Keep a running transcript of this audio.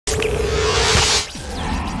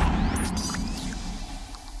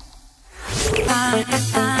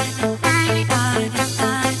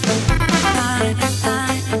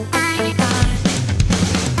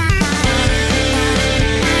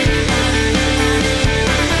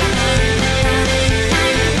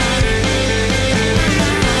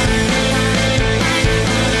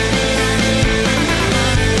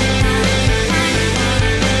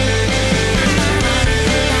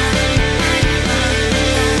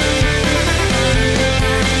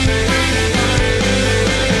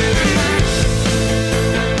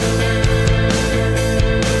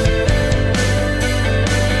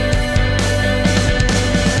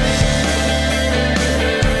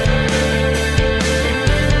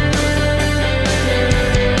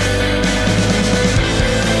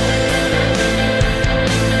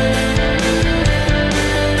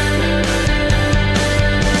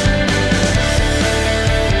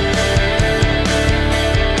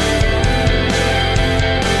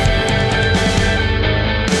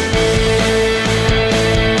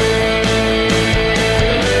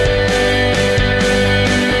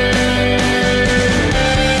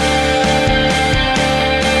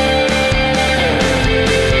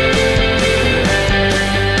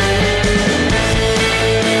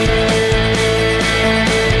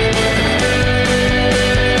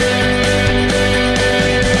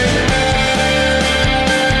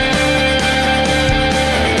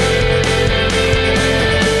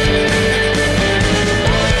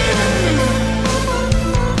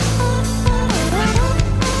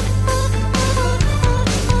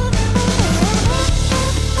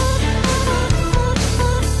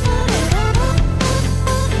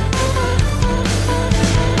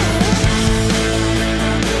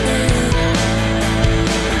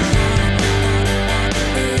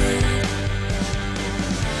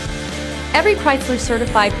Every Chrysler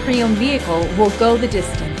certified pre-owned vehicle will go the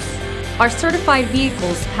distance. Our certified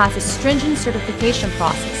vehicles pass a stringent certification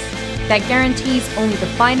process that guarantees only the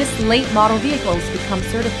finest late model vehicles become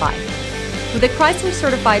certified. With a Chrysler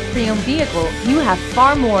certified pre-owned vehicle, you have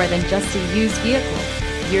far more than just a used vehicle.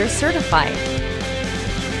 You're certified.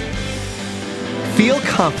 Feel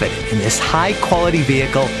confident in this high-quality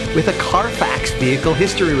vehicle with a Carfax Vehicle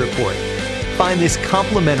History Report. Find this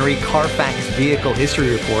complimentary Carfax Vehicle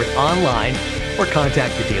History Report online or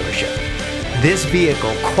contact the dealership. This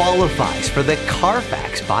vehicle qualifies for the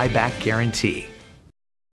Carfax Buyback Guarantee.